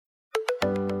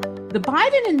The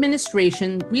Biden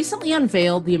administration recently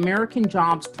unveiled the American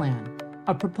Jobs Plan,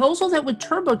 a proposal that would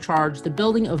turbocharge the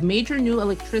building of major new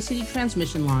electricity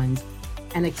transmission lines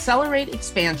and accelerate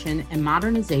expansion and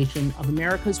modernization of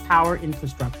America's power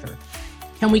infrastructure.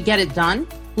 Can we get it done?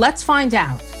 Let's find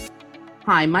out.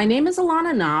 Hi, my name is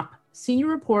Alana Knopp, senior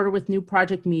reporter with New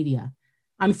Project Media.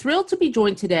 I'm thrilled to be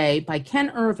joined today by Ken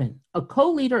Irvin, a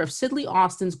co-leader of Sidley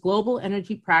Austin's Global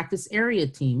Energy Practice Area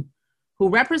team, who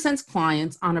represents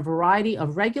clients on a variety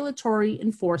of regulatory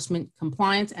enforcement,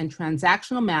 compliance, and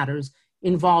transactional matters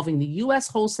involving the U.S.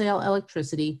 wholesale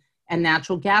electricity and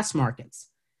natural gas markets.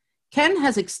 Ken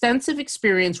has extensive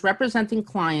experience representing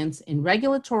clients in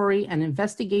regulatory and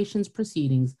investigations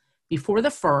proceedings before the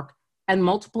FERC and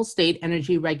multiple state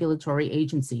energy regulatory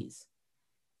agencies.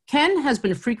 Ken has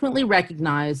been frequently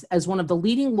recognized as one of the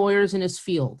leading lawyers in his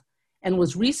field and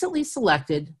was recently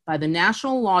selected by the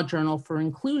National Law Journal for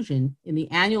inclusion in the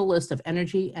annual list of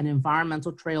energy and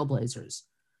environmental trailblazers.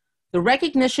 The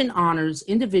recognition honors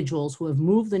individuals who have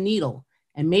moved the needle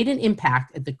and made an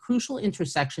impact at the crucial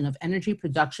intersection of energy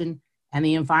production and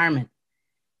the environment.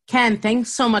 Ken,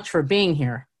 thanks so much for being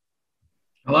here.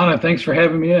 Alana, thanks for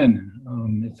having me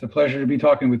in. It's a pleasure to be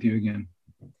talking with you again.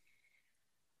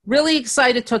 Really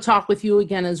excited to talk with you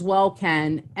again as well,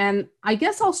 Ken. And I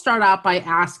guess I'll start out by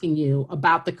asking you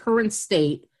about the current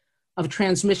state of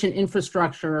transmission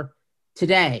infrastructure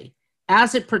today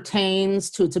as it pertains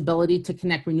to its ability to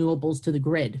connect renewables to the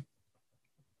grid.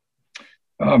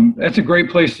 That's a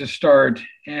great place to start.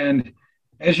 And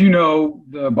as you know,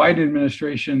 the Biden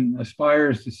administration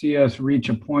aspires to see us reach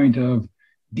a point of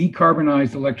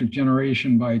decarbonized electric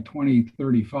generation by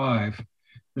 2035.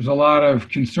 There's a lot of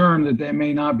concern that that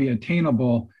may not be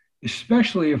attainable,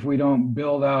 especially if we don't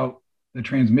build out the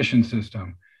transmission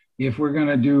system. If we're going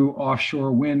to do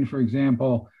offshore wind, for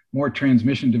example, more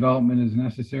transmission development is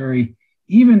necessary.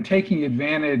 Even taking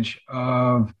advantage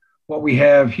of what we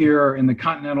have here in the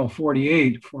continental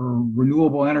 48 for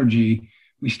renewable energy,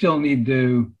 we still need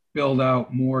to build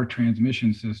out more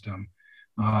transmission system.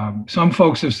 Some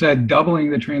folks have said doubling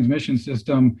the transmission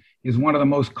system is one of the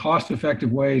most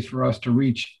cost-effective ways for us to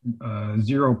reach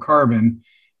zero carbon.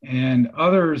 And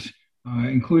others,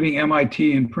 including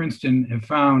MIT and Princeton, have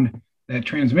found that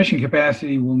transmission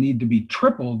capacity will need to be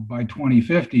tripled by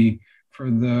 2050 for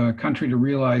the country to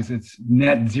realize its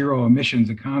net zero emissions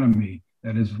economy.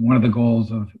 That is one of the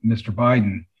goals of Mr.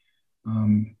 Biden.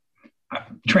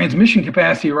 Transmission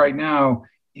capacity right now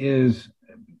is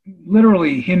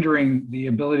literally hindering the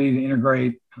ability to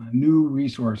integrate new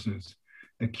resources.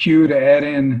 The queue to add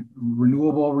in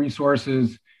renewable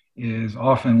resources is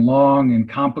often long and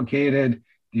complicated.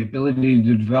 The ability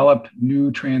to develop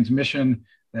new transmission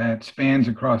that spans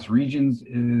across regions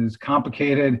is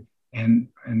complicated and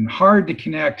hard to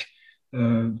connect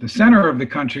the center of the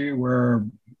country where,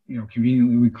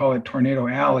 conveniently we call it Tornado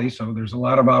Alley. So there's a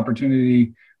lot of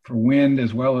opportunity for wind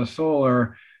as well as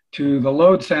solar to the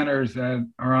load centers that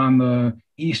are on the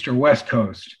East or West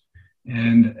Coast.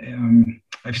 And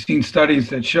I've seen studies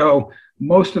that show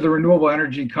most of the renewable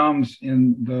energy comes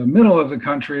in the middle of the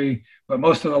country, but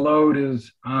most of the load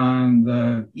is on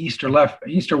the East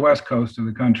or West Coast of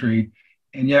the country.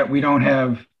 And yet we don't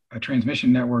have a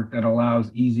transmission network that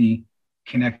allows easy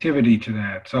connectivity to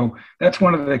that. So that's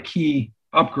one of the key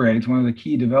upgrades, one of the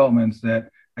key developments that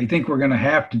I think we're going to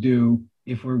have to do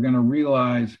if we're going to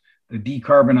realize the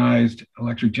decarbonized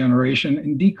electric generation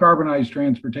and decarbonized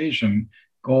transportation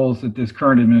goals that this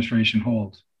current administration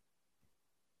holds.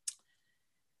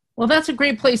 Well, that's a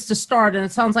great place to start, and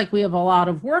it sounds like we have a lot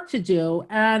of work to do.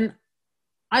 And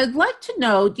I'd like to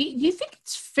know, do you think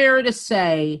it's fair to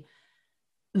say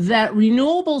that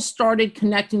renewables started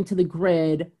connecting to the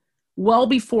grid well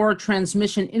before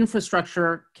transmission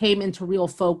infrastructure came into real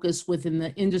focus within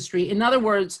the industry? In other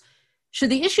words, should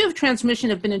the issue of transmission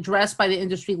have been addressed by the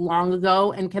industry long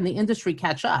ago, and can the industry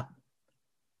catch up?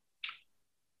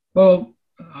 Well,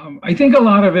 I think a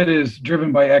lot of it is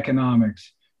driven by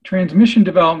economics. Transmission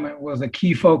development was a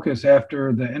key focus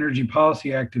after the Energy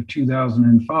Policy Act of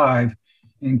 2005,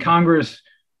 and Congress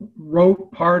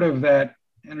wrote part of that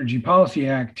Energy Policy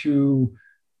Act to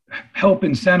help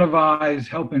incentivize,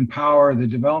 help empower the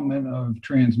development of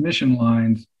transmission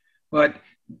lines. But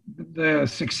the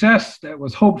success that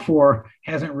was hoped for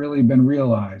hasn't really been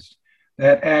realized.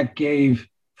 That act gave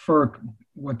FERC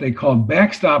what they called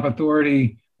backstop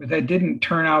authority, but that didn't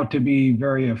turn out to be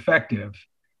very effective.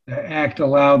 The act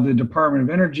allowed the Department of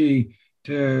Energy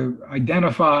to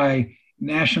identify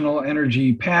national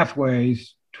energy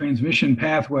pathways, transmission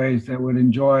pathways that would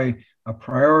enjoy a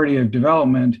priority of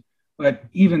development, but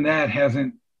even that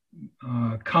hasn't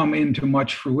come into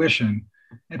much fruition.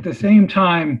 At the same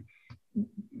time,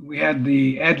 we had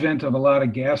the advent of a lot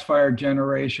of gas-fired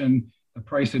generation. The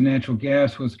price of natural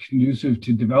gas was conducive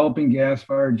to developing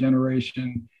gas-fired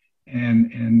generation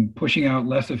and pushing out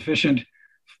less efficient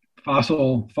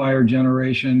fossil-fired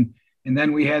generation. And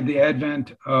then we had the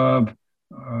advent of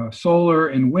solar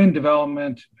and wind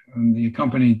development and the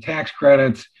accompanying tax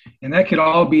credits, and that could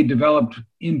all be developed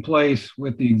in place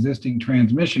with the existing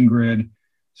transmission grid.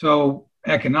 So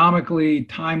economically,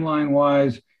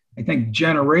 timeline-wise, I think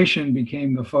generation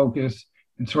became the focus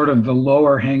and sort of the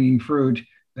lower hanging fruit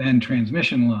than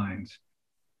transmission lines.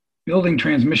 Building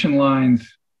transmission lines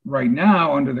right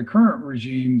now under the current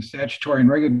regime, statutory and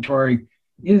regulatory,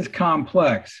 is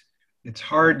complex. It's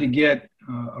hard to get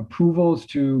approvals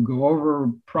to go over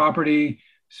property,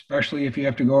 especially if you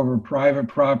have to go over private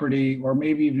property, or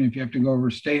maybe even if you have to go over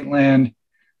state land.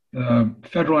 The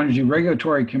Federal Energy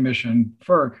Regulatory Commission,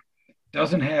 FERC,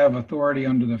 doesn't have authority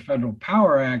under the Federal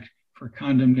Power Act for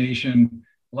condemnation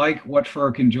like what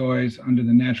FERC enjoys under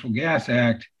the Natural Gas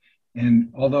Act. And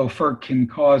although FERC can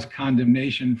cause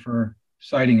condemnation for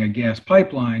citing a gas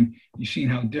pipeline, you've seen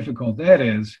how difficult that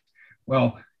is.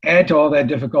 Well, add to all that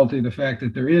difficulty the fact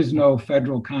that there is no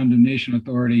federal condemnation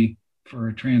authority for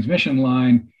a transmission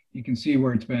line, you can see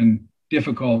where it's been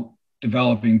difficult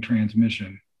developing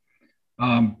transmission.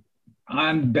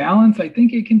 On balance, I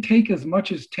think it can take as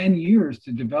much as 10 years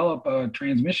to develop a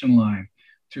transmission line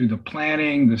through the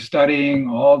planning, the studying,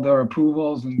 all the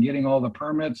approvals, and getting all the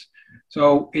permits.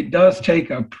 So it does take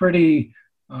a pretty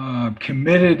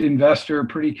committed investor,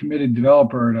 pretty committed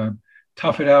developer to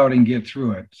tough it out and get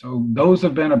through it. So those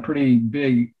have been a pretty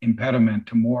big impediment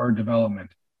to more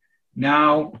development.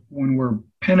 Now, when we're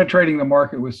penetrating the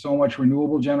market with so much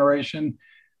renewable generation,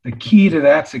 the key to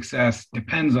that success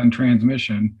depends on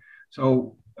transmission.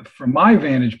 So from my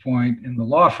vantage point in the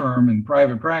law firm and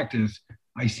private practice,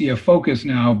 I see a focus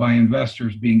now by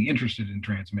investors being interested in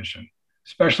transmission,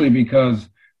 especially because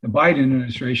the Biden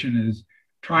administration is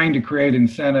trying to create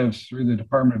incentives through the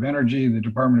Department of Energy, the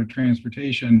Department of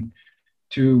Transportation,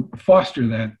 to foster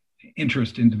that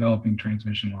interest in developing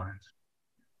transmission lines.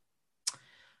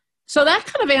 So that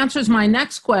kind of answers my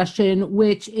next question,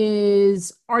 which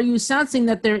is, are you sensing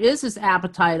that there is this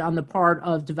appetite on the part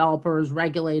of developers,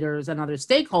 regulators, and other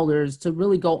stakeholders to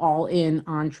really go all in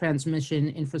on transmission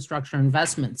infrastructure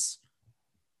investments?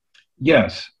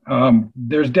 Yes,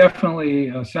 there's definitely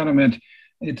a sentiment.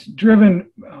 It's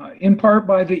driven in part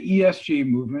by the ESG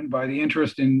movement, by the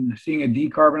interest in seeing a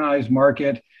decarbonized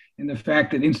market, and the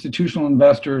fact that institutional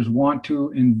investors want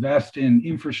to invest in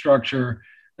infrastructure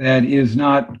that is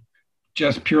not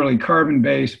just purely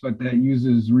carbon-based, but that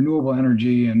uses renewable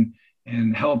energy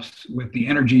and helps with the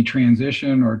energy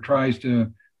transition or tries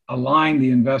to align the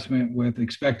investment with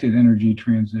expected energy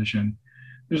transition.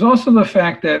 There's also the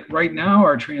fact that right now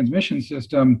our transmission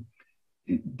system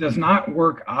does not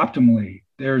work optimally.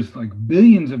 There's like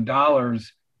billions of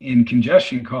dollars in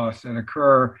congestion costs that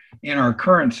occur in our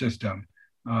current system.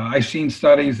 I've seen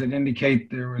studies that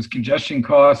indicate there was congestion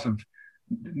costs of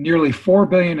nearly $4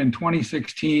 billion in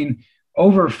 2016,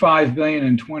 over $5 billion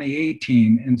in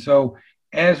 2018. And so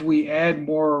as we add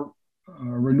more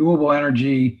renewable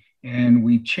energy and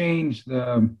we change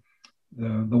the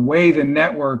way the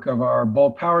network of our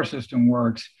bulk power system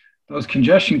works, those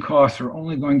congestion costs are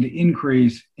only going to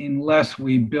increase unless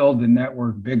we build the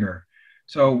network bigger.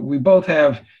 So we both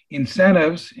have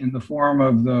incentives in the form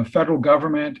of the federal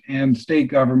government and state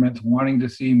governments wanting to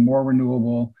see more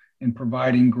renewable and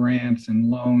providing grants and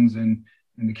loans, and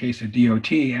in the case of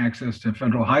DOT, access to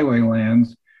federal highway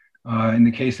lands. In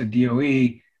the case of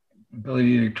DOE,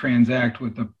 ability to transact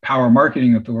with the power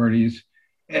marketing authorities,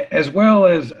 as well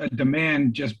as a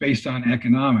demand just based on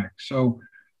economics. So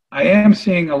I am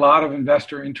seeing a lot of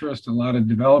investor interest, a lot of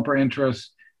developer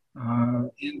interest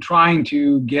in trying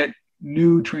to get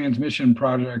new transmission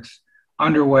projects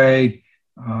underway.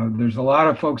 There's a lot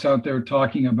of folks out there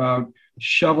talking about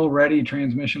shovel-ready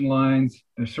transmission lines.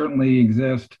 There certainly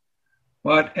exist.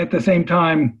 But at the same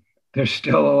time, there's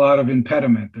still a lot of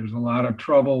impediment. There's a lot of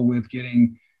trouble with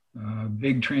getting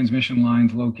big transmission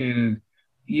lines located.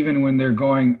 Even when they're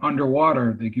going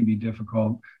underwater, they can be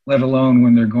difficult, let alone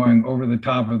when they're going over the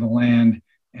top of the land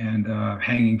and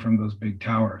hanging from those big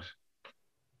towers.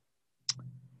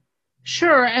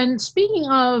 Sure. And speaking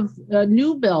of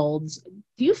new builds,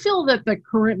 do you feel that the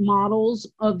current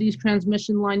models of these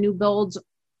transmission line new builds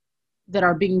that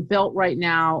are being built right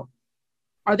now,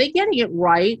 are they getting it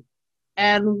right?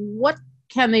 And what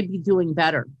can they be doing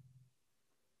better?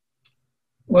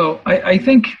 Well, I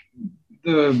think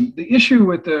the issue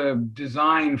with the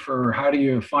design for how do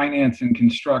you finance and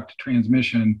construct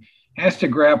transmission has to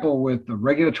grapple with the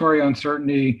regulatory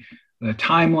uncertainty, the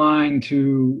timeline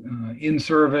to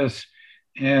in-service,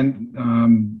 and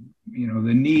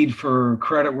the need for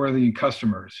creditworthy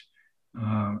customers.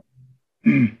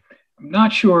 I'm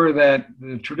not sure that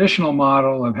the traditional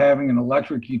model of having an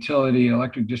electric utility,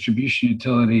 electric distribution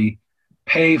utility,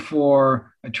 pay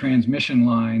for a transmission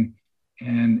line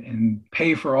and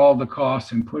pay for all the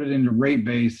costs and put it into rate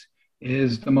base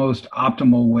is the most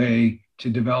optimal way to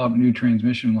develop new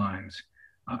transmission lines.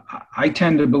 I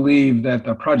tend to believe that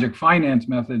the project finance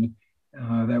method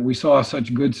that we saw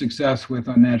such good success with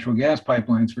on natural gas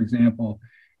pipelines, for example,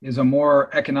 is a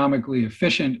more economically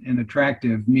efficient and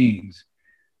attractive means.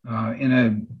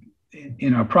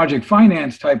 In a project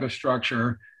finance type of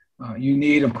structure, you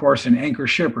need, of course, an anchor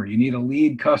shipper. You need a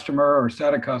lead customer or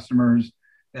set of customers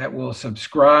that will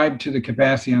subscribe to the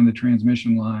capacity on the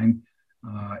transmission line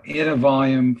in a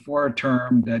volume for a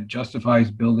term that justifies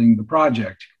building the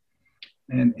project.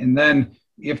 And then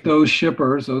if those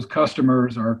shippers, those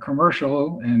customers are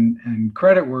commercial and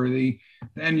creditworthy,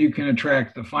 then you can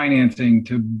attract the financing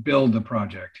to build the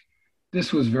project.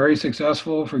 This was very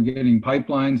successful for getting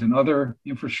pipelines and other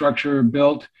infrastructure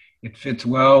built. It fits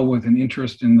well with an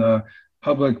interest in the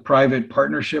public-private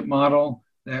partnership model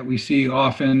that we see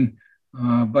often,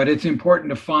 but it's important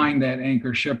to find that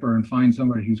anchor shipper and find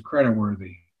somebody who's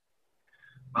creditworthy.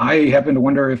 I happen to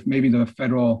wonder if maybe the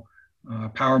federal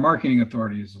power marketing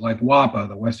authorities like WAPA,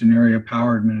 the Western Area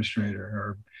Power Administrator,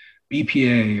 or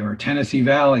BPA or Tennessee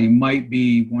Valley might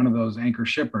be one of those anchor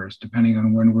shippers, depending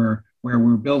on where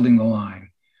we're building the line.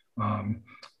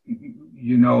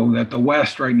 You know that the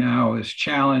West right now is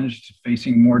challenged,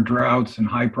 facing more droughts and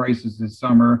high prices this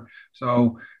summer.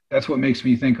 So that's what makes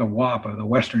me think of WAPA, the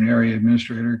Western Area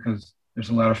Administrator, because there's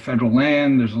a lot of federal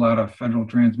land, there's a lot of federal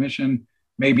transmission.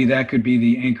 Maybe that could be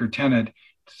the anchor tenant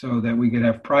so that we could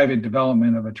have private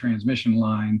development of a transmission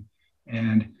line.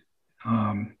 And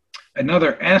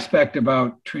another aspect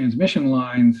about transmission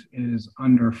lines is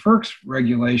under FERC's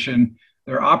regulation,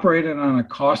 they're operated on a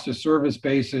cost of service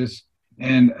basis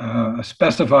and a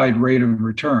specified rate of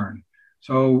return.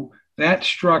 So that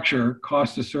structure,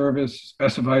 cost of service,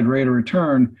 specified rate of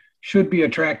return, should be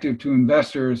attractive to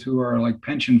investors who are like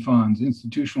pension funds,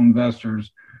 institutional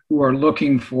investors who are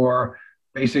looking for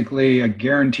basically a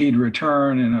guaranteed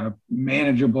return and a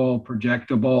manageable,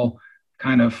 projectable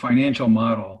kind of financial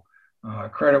model.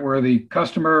 Creditworthy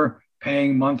customer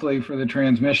paying monthly for the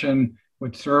transmission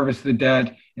would service the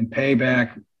debt and pay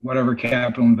back whatever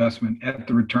capital investment at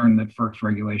the return that FERC's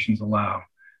regulations allow.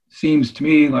 Seems to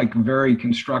me like a very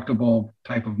constructible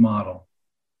type of model.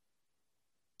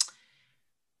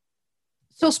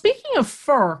 So speaking of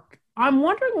FERC, I'm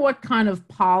wondering what kind of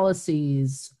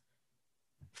policies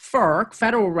FERC,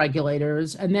 federal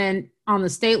regulators, and then on the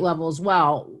state level as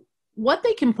well, what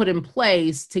they can put in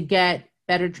place to get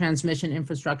better transmission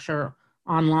infrastructure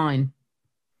online.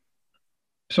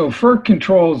 So FERC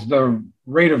controls the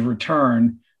rate of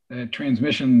return that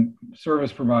transmission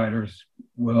service providers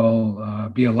will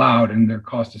be allowed in their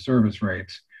cost of service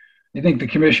rates. I think the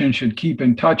commission should keep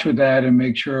in touch with that and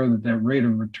make sure that that rate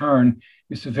of return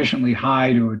is sufficiently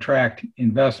high to attract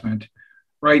investment.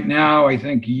 Right now, I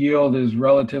think yield is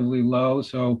relatively low,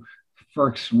 so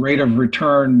FERC's rate of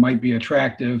return might be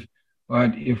attractive,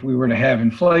 but if we were to have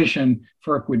inflation,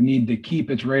 FERC would need to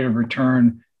keep its rate of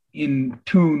return in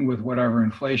tune with whatever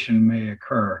inflation may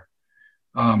occur.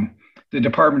 The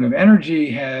Department of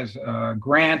Energy has a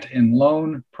grant and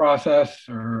loan process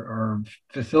or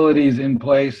facilities in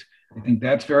place. I think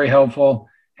that's very helpful.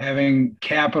 Having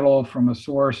capital from a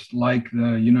source like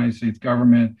the United States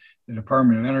government, the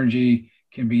Department of Energy,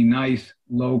 can be nice,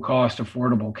 low-cost,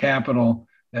 affordable capital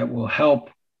that will help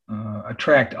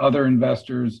attract other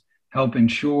investors, help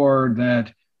ensure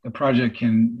that the project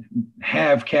can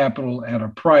have capital at a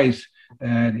price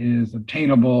that is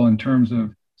obtainable in terms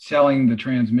of selling the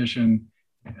transmission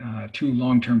to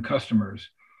long-term customers.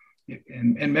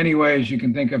 In many ways, you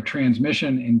can think of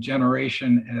transmission and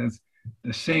generation as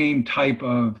the same type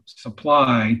of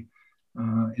supply.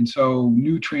 And so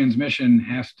new transmission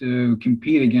has to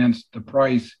compete against the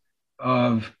price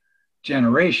of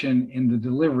generation in the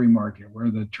delivery market where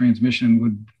the transmission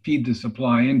would feed the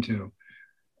supply into.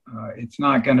 It's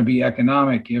not going to be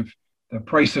economic if the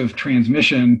price of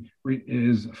transmission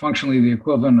is functionally the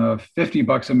equivalent of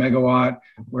 $50 a megawatt,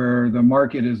 where the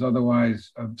market is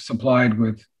otherwise supplied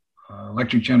with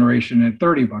electric generation at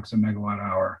 $30 a megawatt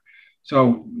hour.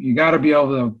 So you got to be able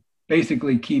to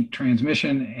basically keep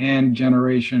transmission and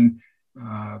generation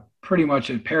pretty much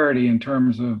at parity in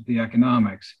terms of the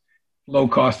economics. Low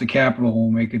cost of capital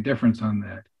will make a difference on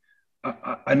that.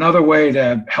 Another way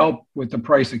to help with the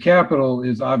price of capital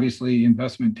is obviously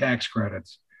investment tax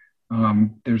credits.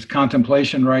 There's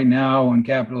contemplation right now on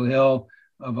Capitol Hill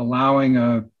of allowing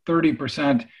a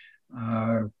 30%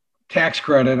 tax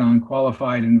credit on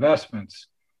qualified investments.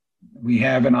 We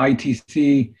have an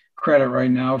ITC credit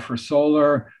right now for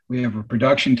solar. We have a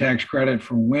production tax credit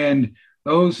for wind.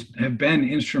 Those have been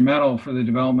instrumental for the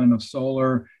development of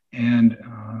solar and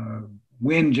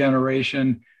wind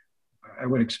generation. I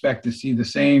would expect to see the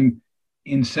same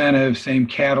incentive, same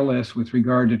catalyst with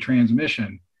regard to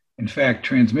transmission. In fact,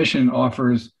 transmission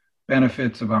offers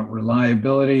benefits about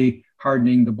reliability,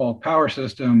 hardening the bulk power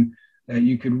system, that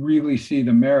you could really see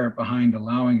the merit behind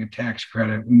allowing a tax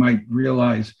credit. We might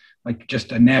realize like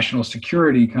just a national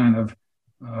security kind of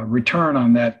return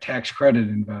on that tax credit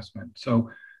investment. So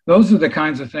those are the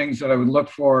kinds of things that I would look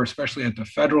for, especially at the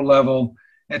federal level.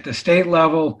 At the state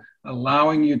level,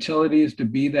 allowing utilities to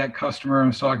be that customer I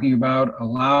was talking about,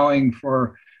 allowing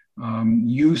for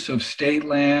use of state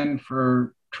land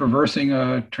for traversing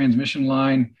a transmission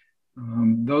line.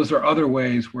 Those are other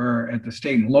ways where at the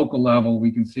state and local level,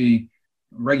 we can see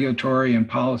regulatory and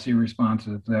policy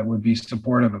responses that would be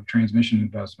supportive of transmission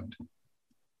investment.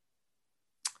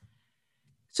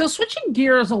 So switching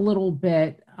gears a little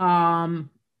bit,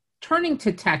 turning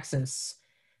to Texas.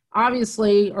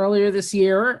 Obviously, earlier this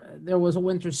year, there was a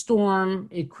winter storm.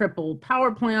 It crippled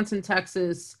power plants in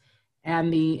Texas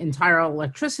and the entire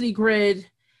electricity grid.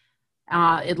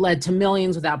 It led to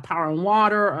millions without power and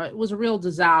water. It was a real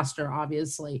disaster,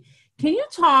 obviously. Can you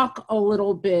talk a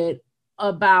little bit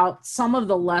about some of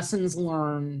the lessons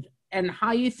learned and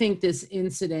how you think this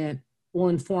incident will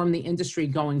inform the industry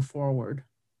going forward?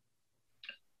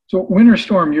 So Winter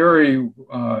Storm Uri,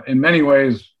 in many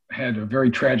ways, had a very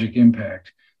tragic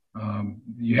impact.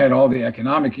 You had all the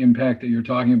economic impact that you're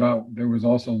talking about. There was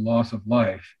also loss of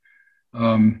life.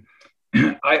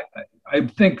 I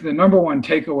think the number one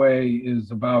takeaway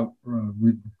is about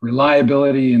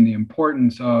reliability and the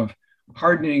importance of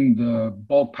hardening the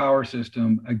bulk power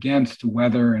system against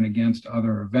weather and against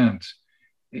other events.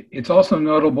 It's also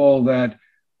notable that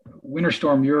Winter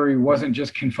Storm Uri wasn't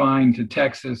just confined to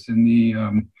Texas and the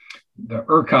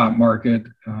ERCOT market,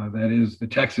 that is the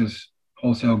Texas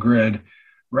wholesale grid.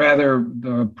 Rather,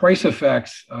 the price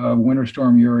effects of Winter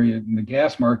Storm Uri in the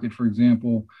gas market, for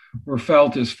example, were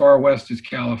felt as far west as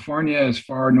California, as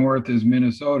far north as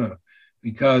Minnesota,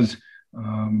 because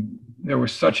there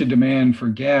was such a demand for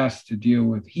gas to deal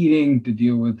with heating, to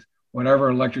deal with whatever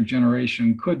electric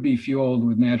generation could be fueled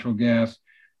with natural gas,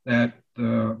 that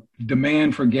the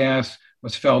demand for gas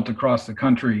was felt across the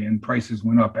country and prices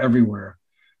went up everywhere.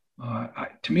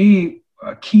 To me,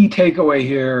 a key takeaway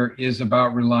here is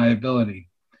about reliability.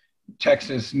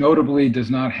 Texas notably does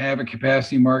not have a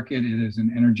capacity market. It is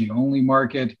an energy-only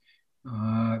market,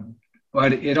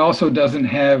 but it also doesn't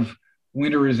have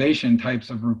winterization types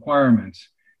of requirements.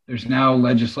 There's now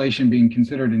legislation being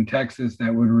considered in Texas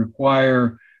that would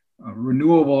require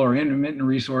renewable or intermittent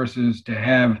resources to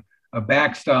have a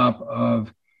backstop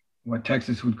of what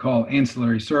Texas would call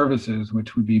ancillary services,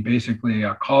 which would be basically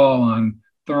a call on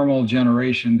thermal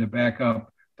generation to back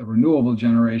up the renewable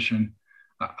generation.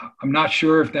 I'm not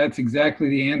sure if that's exactly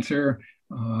the answer,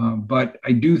 but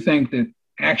I do think that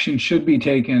action should be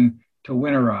taken to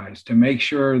winterize, to make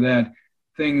sure that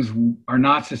things are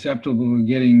not susceptible to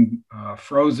getting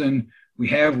frozen. We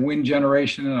have wind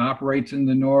generation that operates in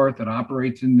the north, that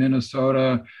operates in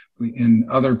Minnesota, in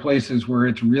other places where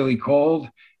it's really cold,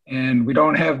 and we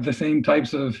don't have the same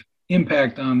types of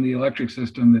impact on the electric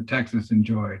system that Texas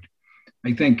enjoyed.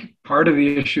 I think part of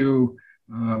the issue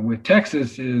with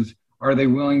Texas is, are they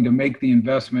willing to make the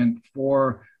investment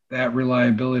for that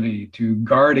reliability to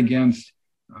guard against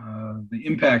the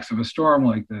impacts of a storm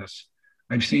like this?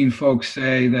 I've seen folks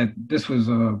say that this was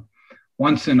a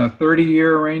once in a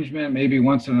 30-year arrangement, maybe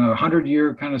once in a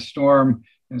 100-year kind of storm.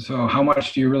 And so how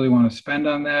much do you really want to spend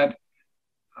on that?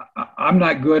 I'm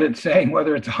not good at saying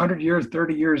whether it's 100 years,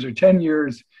 30 years, or 10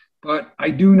 years, but I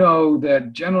do know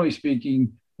that generally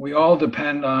speaking, we all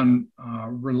depend on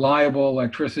reliable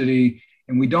electricity,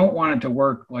 and we don't want it to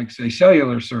work like, say,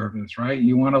 cellular service, right?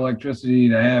 You want electricity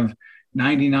to have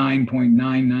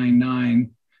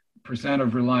 99.999%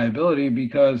 of reliability,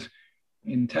 because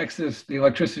in Texas, the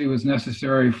electricity was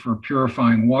necessary for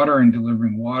purifying water and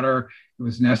delivering water. It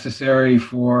was necessary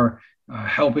for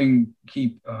helping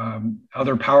keep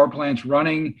other power plants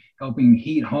running, helping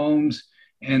heat homes.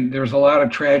 And there's a lot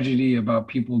of tragedy about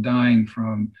people dying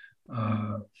from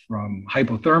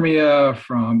hypothermia,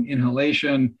 from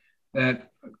inhalation,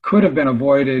 that could have been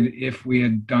avoided if we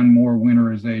had done more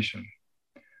winterization.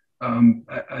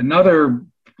 Another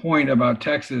point about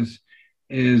Texas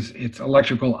is its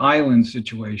electrical island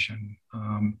situation.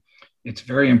 It's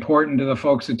very important to the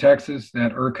folks of Texas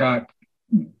that ERCOT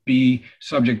be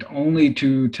subject only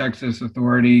to Texas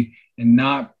authority and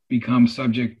not become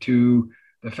subject to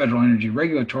the Federal Energy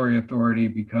Regulatory Authority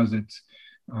because it's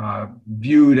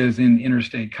viewed as in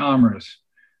interstate commerce.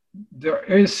 There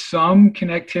is some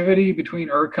connectivity between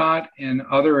ERCOT and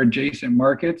other adjacent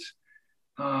markets,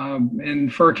 and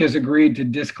FERC has agreed to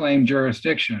disclaim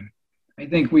jurisdiction. I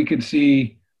think we could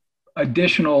see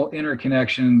additional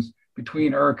interconnections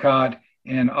between ERCOT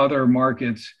and other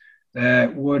markets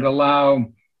that would allow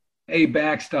a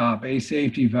backstop, a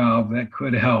safety valve that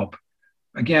could help.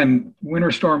 Again,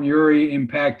 Winter Storm Uri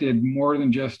impacted more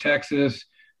than just Texas.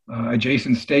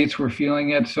 Adjacent states were feeling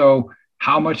it. So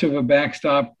how much of a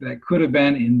backstop that could have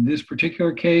been in this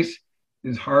particular case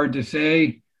is hard to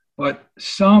say, but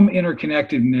some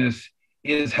interconnectedness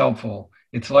is helpful.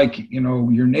 It's like,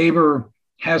 your neighbor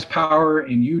has power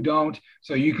and you don't,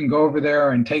 so you can go over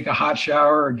there and take a hot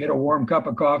shower or get a warm cup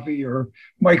of coffee or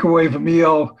microwave a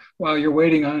meal while you're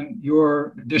waiting on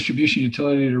your distribution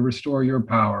utility to restore your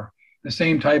power. The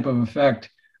same type of effect,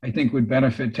 I think, would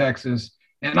benefit Texas.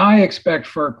 And I expect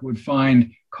FERC would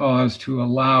find cause to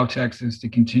allow Texas to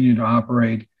continue to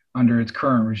operate under its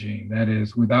current regime. That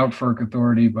is, without FERC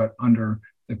authority, but under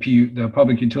the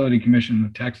Public Utility Commission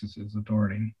of Texas's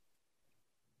authority.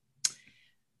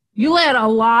 You had a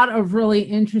lot of really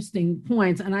interesting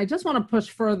points, and I just want to push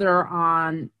further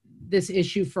on this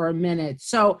issue for a minute.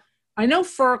 So I know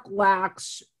FERC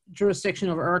lacks jurisdiction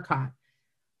over ERCOT.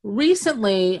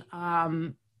 Recently,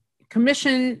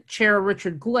 Commission Chair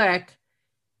Richard Glick,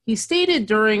 he stated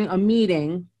during a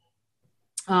meeting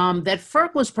that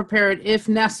FERC was prepared, if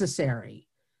necessary,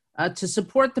 to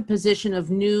support the position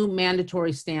of new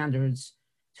mandatory standards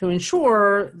to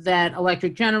ensure that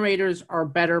electric generators are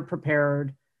better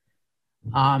prepared.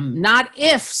 Not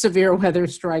if severe weather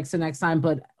strikes the next time,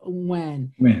 but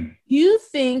when. Do you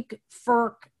think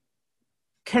FERC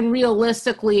can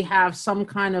realistically have some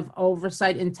kind of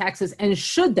oversight in Texas, and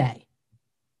should they?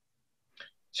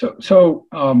 So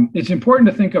it's important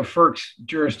to think of FERC's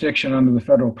jurisdiction under the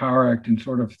Federal Power Act in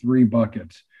sort of three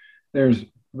buckets. There's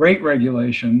rate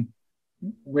regulation,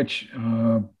 which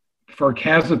FERC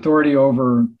has authority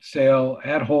over sale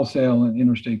at wholesale and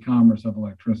interstate commerce of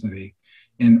electricity.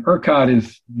 And ERCOT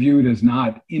is viewed as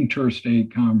not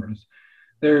interstate commerce.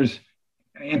 There's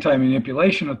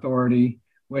anti-manipulation authority,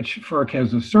 which FERC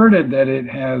has asserted that it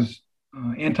has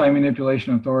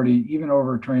anti-manipulation authority even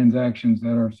over transactions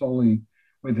that are solely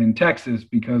within Texas,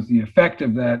 because the effect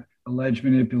of that alleged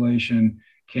manipulation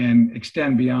can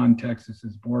extend beyond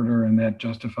Texas's border, and that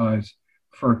justifies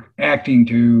FERC acting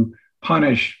to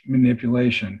punish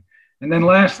manipulation. And then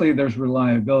lastly, there's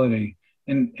reliability.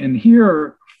 And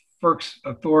here, FERC's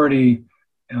authority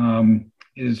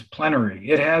is plenary.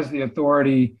 It has the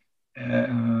authority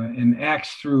and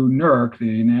acts through NERC,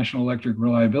 the National Electric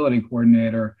Reliability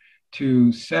Coordinator,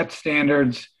 to set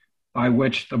standards by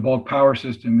which the bulk power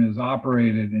system is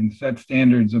operated, and set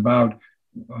standards about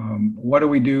what do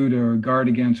we do to guard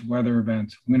against weather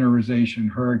events, winterization,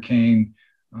 hurricane,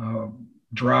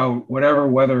 drought, whatever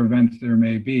weather events there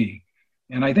may be.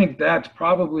 And I think that's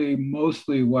probably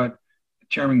mostly what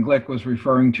Chairman Glick was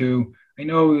referring to. I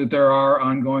know that there are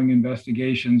ongoing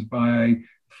investigations by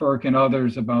FERC and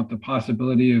others about the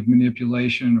possibility of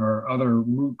manipulation or other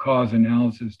root cause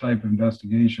analysis type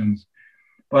investigations.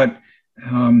 But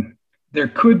there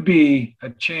could be a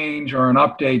change or an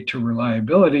update to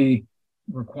reliability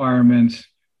requirements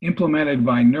implemented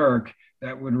by NERC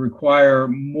that would require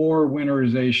more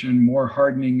winterization, more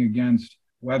hardening against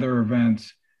weather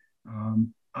events.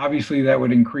 Obviously, that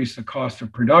would increase the cost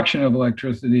of production of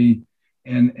electricity.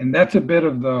 And that's a bit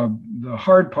of the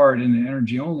hard part in the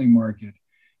energy-only market.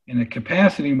 In a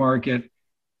capacity market,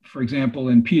 for example,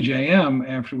 in PJM,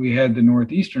 after we had the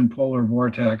northeastern polar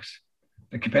vortex,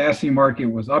 the capacity market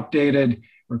was updated,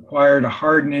 required a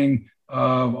hardening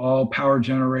of all power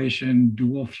generation,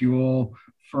 dual fuel,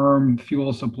 firm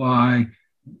fuel supply,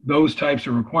 those types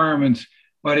of requirements,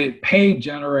 but it paid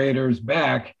generators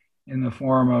back in the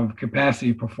form of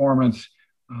capacity performance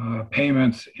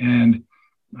payments. And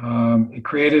it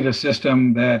created a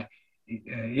system that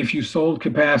if you sold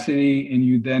capacity and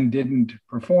you then didn't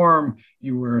perform,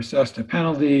 you were assessed a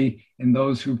penalty, and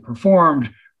those who performed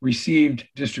received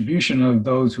distribution of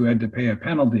those who had to pay a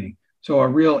penalty. So a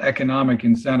real economic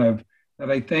incentive that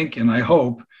I think and I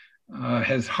hope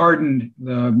has hardened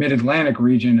the Mid-Atlantic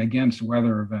region against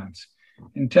weather events.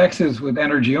 In Texas, with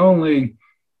energy only,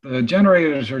 the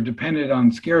generators are dependent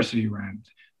on scarcity rent.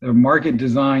 The market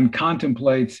design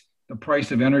contemplates the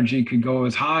price of energy could go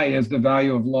as high as the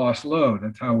value of lost load.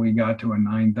 That's how we got to a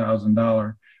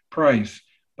 $9,000 price.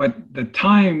 but the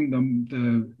time,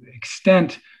 the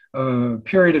extent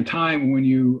period of time when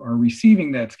you are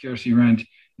receiving that scarcity rent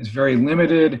is very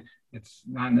limited. It's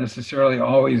not necessarily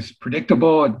always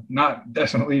predictable, not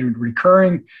definitely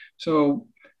recurring. So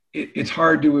it's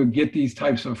hard to get these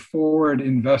types of forward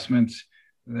investments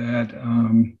that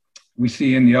we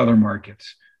see in the other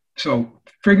markets. So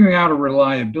figuring out a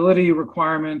reliability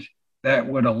requirement that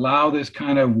would allow this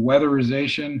kind of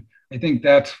weatherization, I think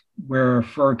that's where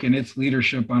FERC and its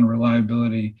leadership on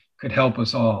reliability could help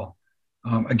us all.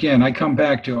 Again, I come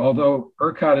back to, although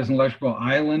ERCOT is an electrical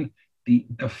island, the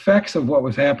effects of what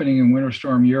was happening in Winter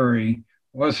Storm Uri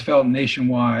was felt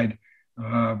nationwide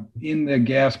in the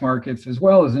gas markets as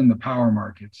well as in the power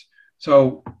markets.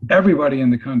 So everybody in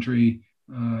the country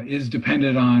is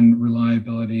dependent on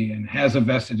reliability and has a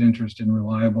vested interest in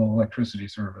reliable electricity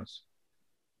service.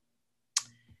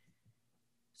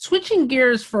 Switching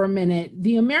gears for a minute,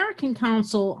 the American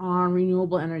Council on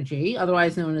Renewable Energy,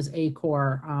 otherwise known as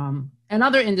ACORE, and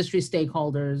other industry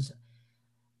stakeholders,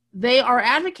 they are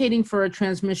advocating for a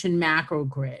transmission macro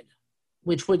grid,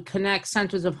 which would connect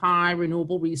centers of high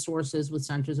renewable resources with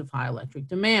centers of high electric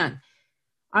demand.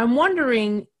 I'm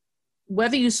wondering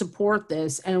whether you support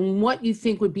this and what you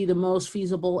think would be the most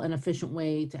feasible and efficient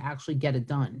way to actually get it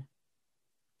done.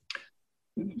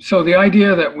 So the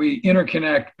idea that we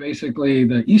interconnect, basically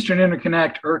the Eastern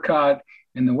Interconnect, ERCOT,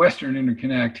 and the Western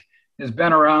Interconnect has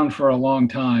been around for a long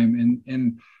time.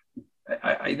 And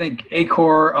I think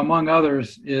ACORE, among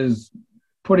others, is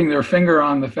putting their finger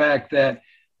on the fact that,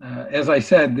 as I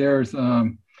said, there's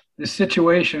this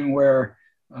situation where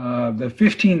the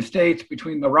 15 states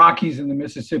between the Rockies and the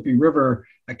Mississippi River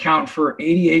account for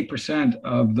 88%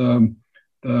 of the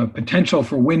potential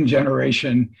for wind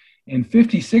generation and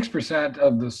 56%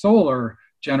 of the solar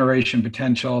generation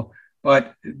potential.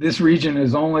 But this region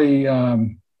is only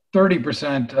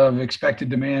 30% of expected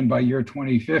demand by year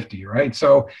 2050, right?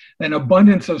 So an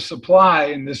abundance of supply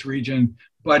in this region,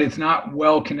 but it's not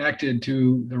well connected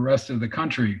to the rest of the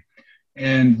country.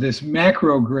 And this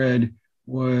macro grid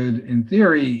would, in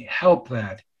theory, help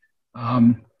that.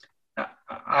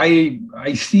 I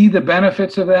see the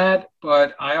benefits of that,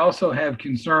 but I also have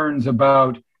concerns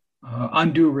about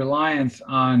undue reliance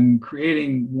on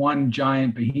creating one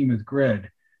giant behemoth grid.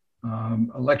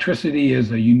 Electricity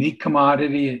is a unique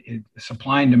commodity.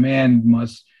 Supply and demand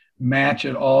must match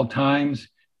at all times,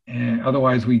 and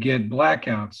otherwise we get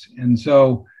blackouts. And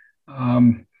so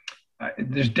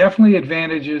there's definitely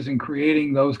advantages in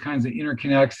creating those kinds of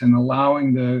interconnects and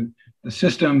allowing the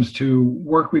systems to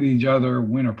work with each other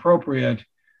when appropriate.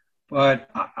 But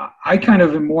I kind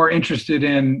of am more interested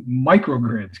in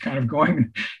microgrids, kind of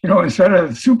going, instead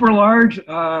of super large,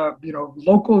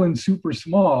 local and super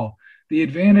small. The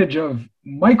advantage of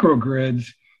microgrids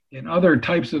and other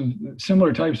types of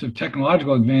similar types of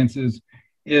technological advances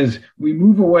is we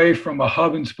move away from a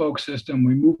hub and spoke system.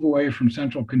 We move away from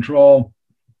central control,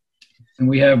 and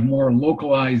we have more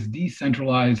localized,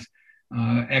 decentralized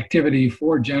activity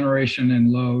for generation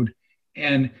and load.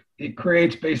 And it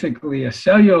creates basically a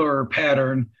cellular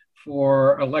pattern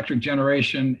for electric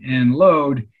generation and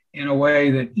load in a way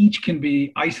that each can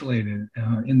be isolated,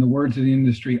 in the words of the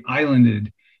industry,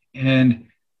 islanded. And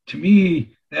to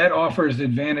me, that offers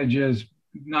advantages,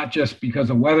 not just because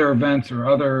of weather events or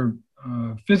other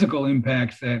physical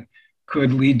impacts that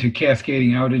could lead to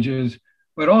cascading outages,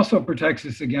 but also protects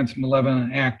us against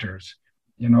malevolent actors.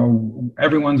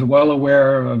 Everyone's well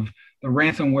aware of the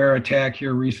ransomware attack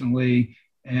here recently,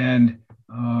 and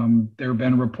there have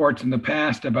been reports in the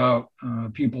past about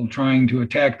people trying to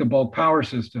attack the bulk power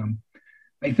system.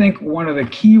 I think one of the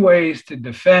key ways to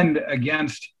defend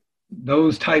against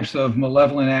those types of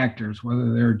malevolent actors,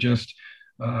 whether they're just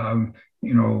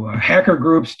hacker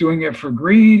groups doing it for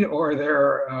greed or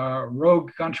they're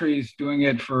rogue countries doing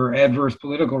it for adverse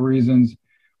political reasons,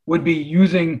 would be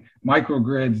using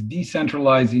microgrids,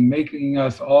 decentralizing, making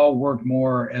us all work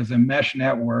more as a mesh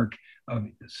network of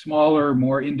smaller,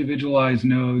 more individualized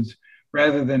nodes,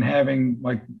 rather than having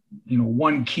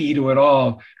one key to it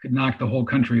all could knock the whole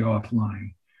country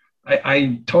offline.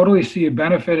 I totally see a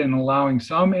benefit in allowing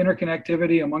some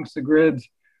interconnectivity amongst the grids,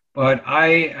 but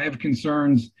I have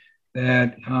concerns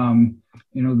that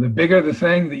the bigger the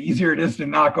thing, the easier it is to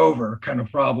knock over kind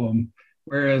of problem.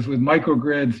 Whereas with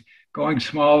microgrids, going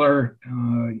smaller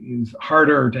is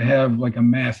harder to have like a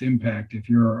mass impact if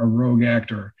you're a rogue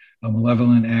actor, a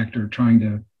malevolent actor trying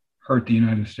to hurt the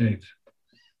United States.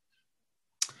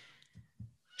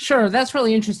 Sure, that's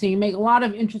really interesting. You make a lot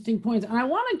of interesting points. And I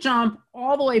want to jump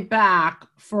all the way back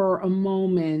for a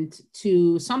moment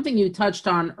to something you touched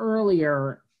on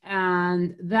earlier,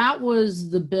 and that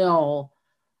was the bill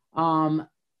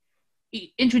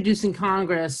introduced in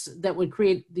Congress that would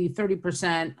create the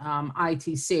 30%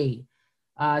 ITC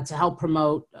to help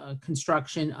promote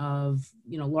construction of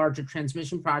larger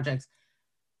transmission projects.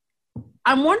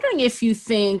 I'm wondering if you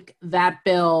think that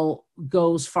bill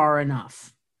goes far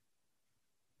enough.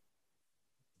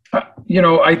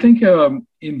 I think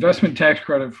investment tax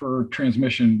credit for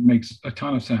transmission makes a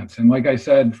ton of sense. And like I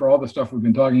said, for all the stuff we've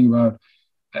been talking about,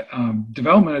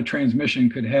 development of transmission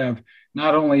could have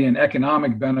not only an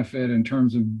economic benefit in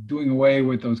terms of doing away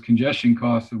with those congestion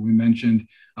costs that we mentioned,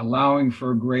 allowing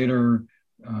for greater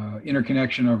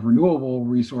interconnection of renewable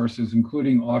resources,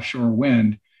 including offshore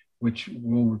wind, which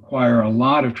will require a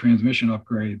lot of transmission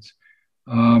upgrades.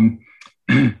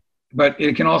 But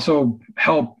it can also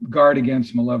help guard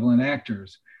against malevolent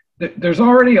actors. There's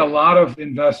already a lot of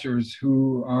investors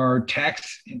who are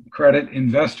tax credit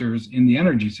investors in the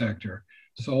energy sector.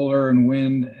 Solar and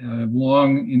wind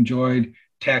long enjoyed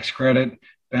tax credit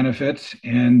benefits,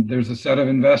 and there's a set of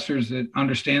investors that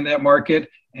understand that market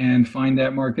and find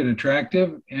that market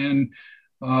attractive. And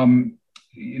there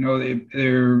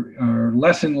are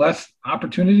less and less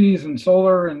opportunities in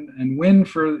solar and wind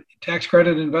for tax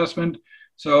credit investment.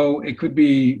 So it could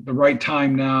be the right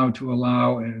time now to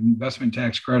allow an investment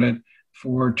tax credit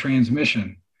for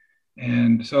transmission.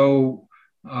 And so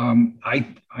I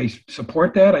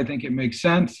support that. I think it makes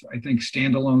sense. I think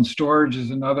standalone storage is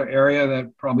another area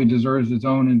that probably deserves its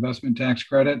own investment tax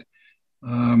credit.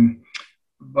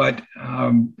 But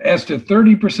as to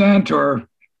 30% or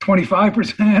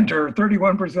 25% or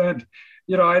 31%,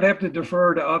 I'd have to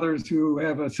defer to others who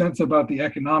have a sense about the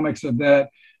economics of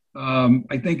that.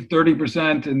 I think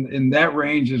 30% in that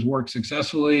range has worked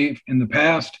successfully in the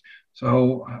past.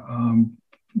 So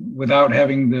without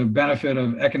having the benefit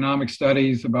of economic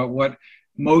studies about what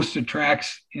most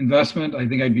attracts investment, I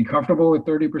think I'd be comfortable with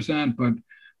 30%, but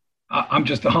I'm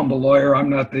just a humble lawyer. I'm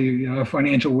not the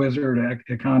financial wizard or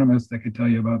economist that could tell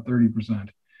you about 30%.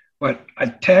 But a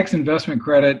tax investment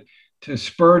credit to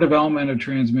spur development of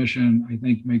transmission, I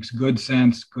think makes good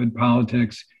sense, good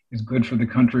politics, is good for the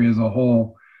country as a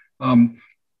whole.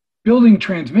 Building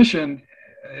transmission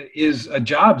is a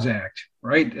Jobs Act,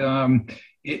 right?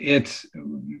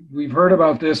 We've heard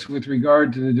about this with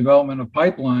regard to the development of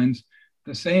pipelines.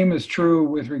 The same is true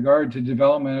with regard to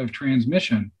development of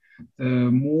transmission. The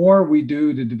more we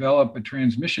do to develop a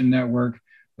transmission network,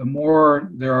 the more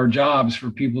there are jobs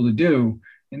for people to do.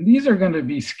 And these are going to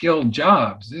be skilled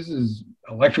jobs. This is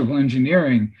electrical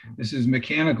engineering. This is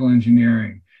mechanical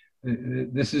engineering.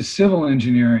 This is civil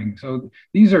engineering. So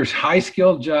these are high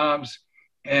skilled jobs,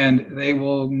 and they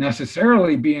will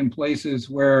necessarily be in places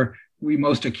where we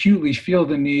most acutely feel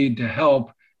the need to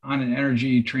help on an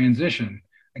energy transition.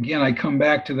 Again, I come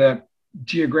back to that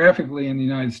geographically in the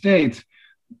United States,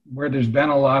 where there's been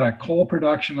a lot of coal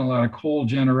production, a lot of coal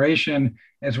generation.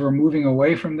 As we're moving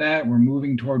away from that, we're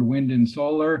moving toward wind and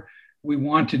solar. We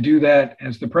want to do that,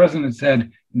 as the president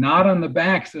said, not on the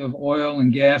backs of oil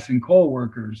and gas and coal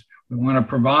workers. We want to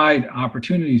provide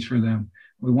opportunities for them.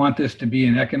 We want this to be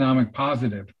an economic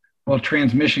positive. Well,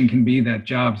 transmission can be that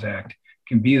Jobs Act,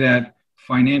 can be that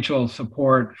financial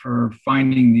support for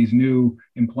finding these new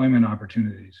employment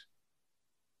opportunities.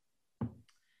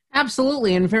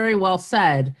 Absolutely, and very well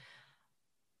said.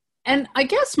 And I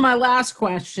guess my last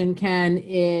question, Ken,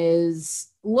 is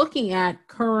looking at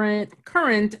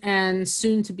current and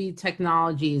soon-to-be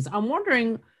technologies. I'm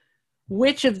wondering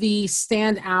which of these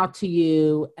stand out to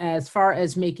you as far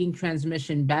as making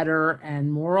transmission better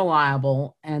and more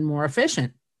reliable and more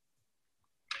efficient?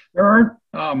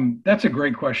 That's a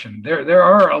great question. There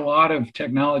are a lot of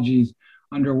technologies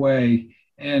underway.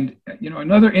 And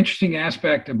another interesting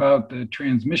aspect about the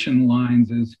transmission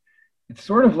lines is it's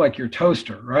sort of like your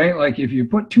toaster, right? Like if you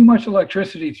put too much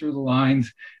electricity through the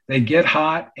lines, they get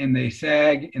hot and they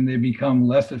sag and they become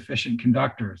less efficient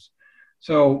conductors.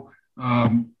 So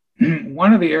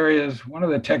one of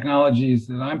the technologies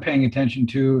that I'm paying attention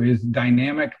to is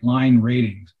dynamic line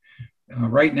ratings.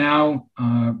 Right now,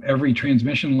 every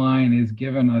transmission line is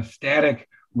given a static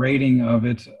rating of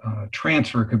its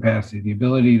transfer capacity, the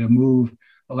ability to move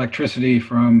electricity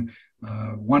from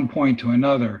one point to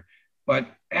another. But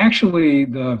actually,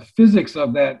 the physics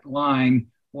of that line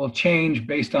will change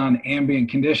based on ambient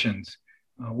conditions.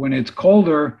 When it's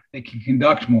colder, it can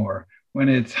conduct more. When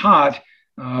it's hot,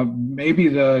 maybe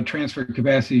the transfer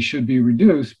capacity should be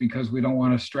reduced because we don't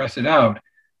want to stress it out.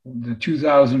 The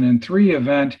 2003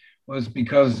 event was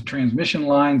because transmission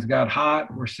lines got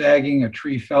hot, were sagging, a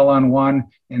tree fell on one,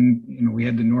 and we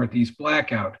had the Northeast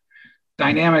blackout.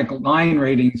 Dynamic line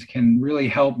ratings can really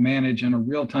help manage on a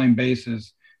real-time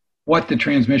basis what the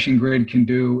transmission grid can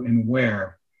do and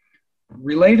where.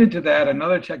 Related to that,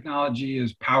 another technology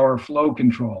is power flow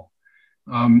control.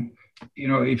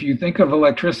 If you think of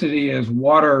electricity as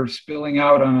water spilling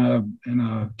out in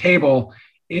a table,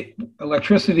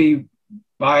 electricity,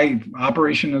 by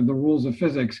operation of the rules of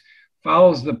physics,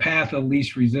 follows the path of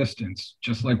least resistance,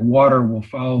 just like water will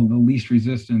follow the least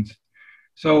resistance.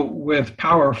 So with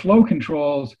power flow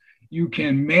controls, you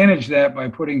can manage that by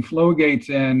putting flow gates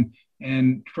in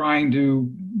and trying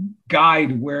to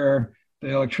guide where the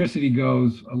electricity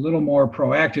goes a little more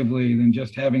proactively than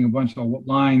just having a bunch of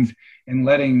lines and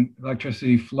letting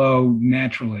electricity flow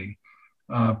naturally.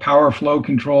 Power flow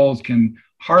controls can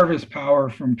harvest power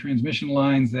from transmission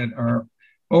lines that are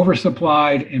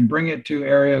oversupplied and bring it to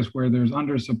areas where there's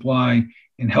undersupply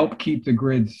and help keep the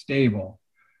grid stable.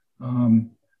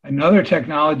 Another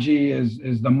technology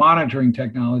is the monitoring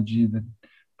technology,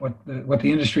 what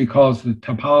the industry calls the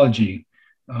topology.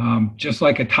 Just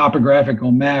like a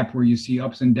topographical map where you see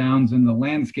ups and downs in the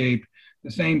landscape,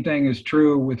 the same thing is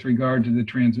true with regard to the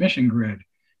transmission grid.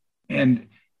 And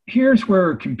here's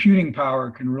where computing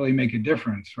power can really make a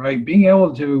difference, right? Being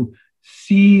able to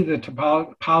see the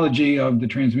topology of the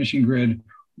transmission grid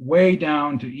way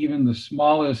down to even the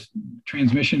smallest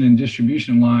transmission and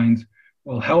distribution lines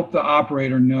will help the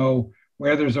operator know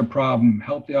where there's a problem,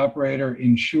 help the operator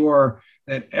ensure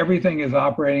that everything is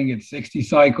operating at 60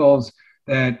 cycles,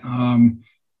 that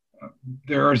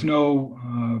there is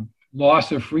no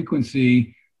loss of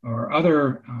frequency or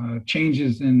other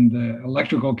changes in the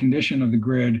electrical condition of the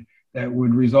grid that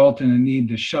would result in a need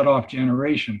to shut off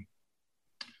generation.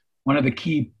 One of the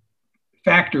key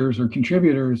factors or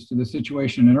contributors to the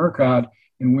situation in ERCOT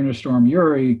in Winter Storm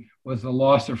Uri was the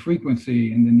loss of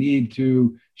frequency and the need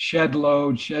to shed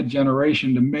load, shed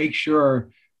generation to make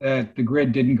sure that the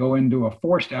grid didn't go into a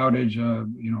forced outage, a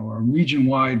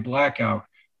region-wide blackout,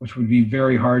 which would be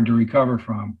very hard to recover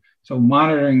from. So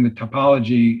monitoring the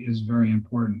topology is very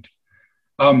important.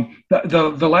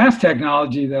 The last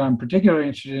technology that I'm particularly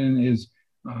interested in is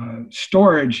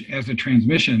storage as a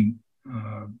transmission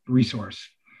resource.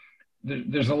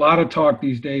 There's a lot of talk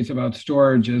these days about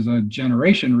storage as a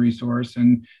generation resource,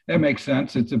 and that makes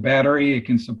sense. It's a battery. It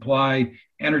can supply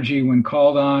energy when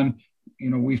called on.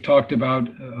 We've talked about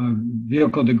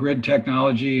vehicle-to-grid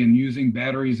technology and using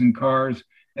batteries in cars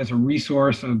as a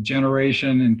resource of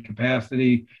generation and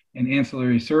capacity and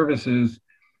ancillary services.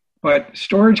 But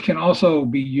storage can also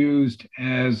be used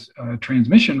as a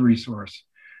transmission resource.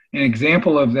 An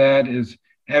example of that is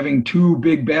having two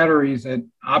big batteries at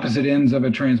opposite ends of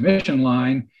a transmission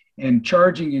line and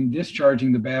charging and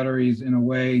discharging the batteries in a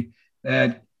way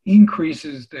that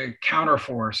increases the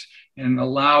counterforce and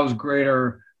allows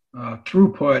greater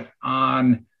throughput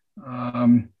on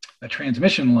a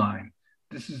transmission line.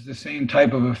 This is the same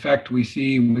type of effect we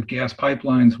see with gas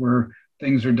pipelines where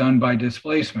things are done by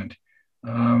displacement.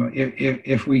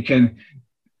 If we can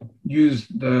use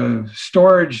the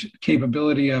storage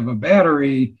capability of a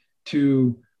battery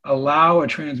to allow a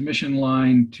transmission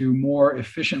line to more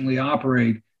efficiently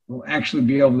operate, we'll actually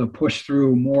be able to push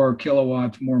through more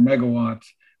kilowatts, more megawatts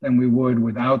than we would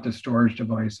without the storage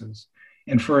devices.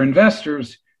 And for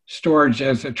investors, storage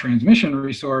as a transmission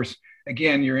resource,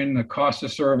 again, you're in the cost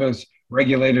of service,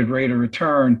 regulated rate of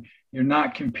return. You're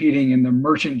not competing in the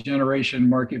merchant generation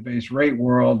market-based rate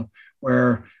world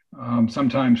where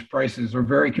sometimes prices are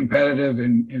very competitive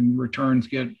and returns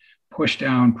get pushed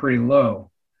down pretty low.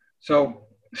 So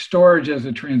storage as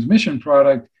a transmission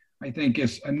product, I think,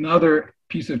 is another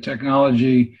piece of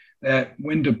technology that,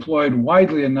 when deployed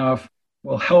widely enough,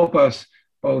 will help us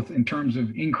both in terms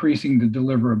of increasing the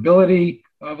deliverability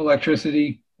of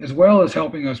electricity, as well as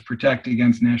helping us protect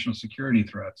against national security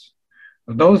threats.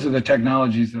 So those are the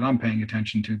technologies that I'm paying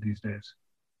attention to these days.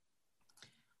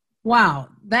 Wow,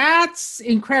 that's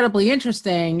incredibly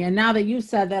interesting. And now that you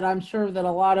said that, I'm sure that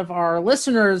a lot of our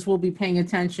listeners will be paying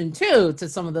attention too to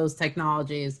some of those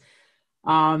technologies.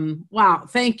 Wow,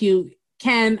 thank you,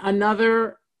 Ken.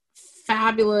 Another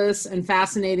fabulous and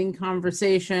fascinating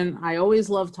conversation. I always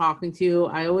love talking to you.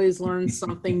 I always learn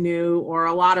something new, or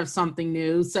a lot of something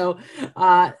new. So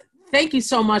thank you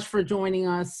so much for joining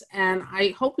us, and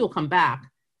I hope you'll come back.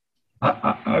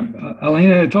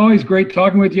 Elena, it's always great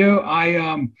talking with you.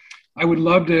 I would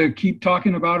love to keep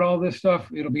talking about all this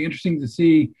stuff. It'll be interesting to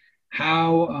see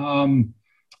how,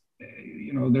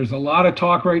 there's a lot of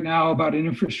talk right now about an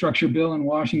infrastructure bill in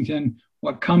Washington,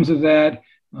 what comes of that.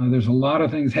 There's a lot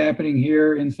of things happening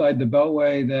here inside the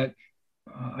Beltway that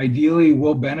ideally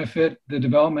will benefit the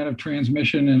development of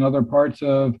transmission in other parts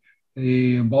of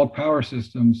the bulk power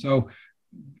system. So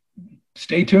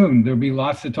stay tuned. There'll be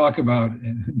lots to talk about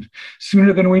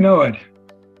sooner than we know it.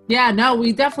 Yeah, no,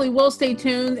 we definitely will stay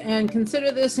tuned and consider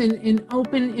this an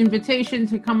open invitation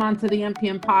to come onto the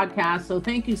MPM podcast. So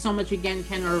thank you so much again,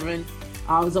 Ken Irvin. It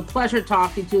was a pleasure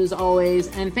talking to you as always.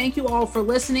 And thank you all for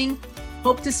listening.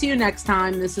 Hope to see you next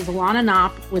time. This is Alana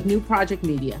Knopp with New Project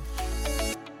Media.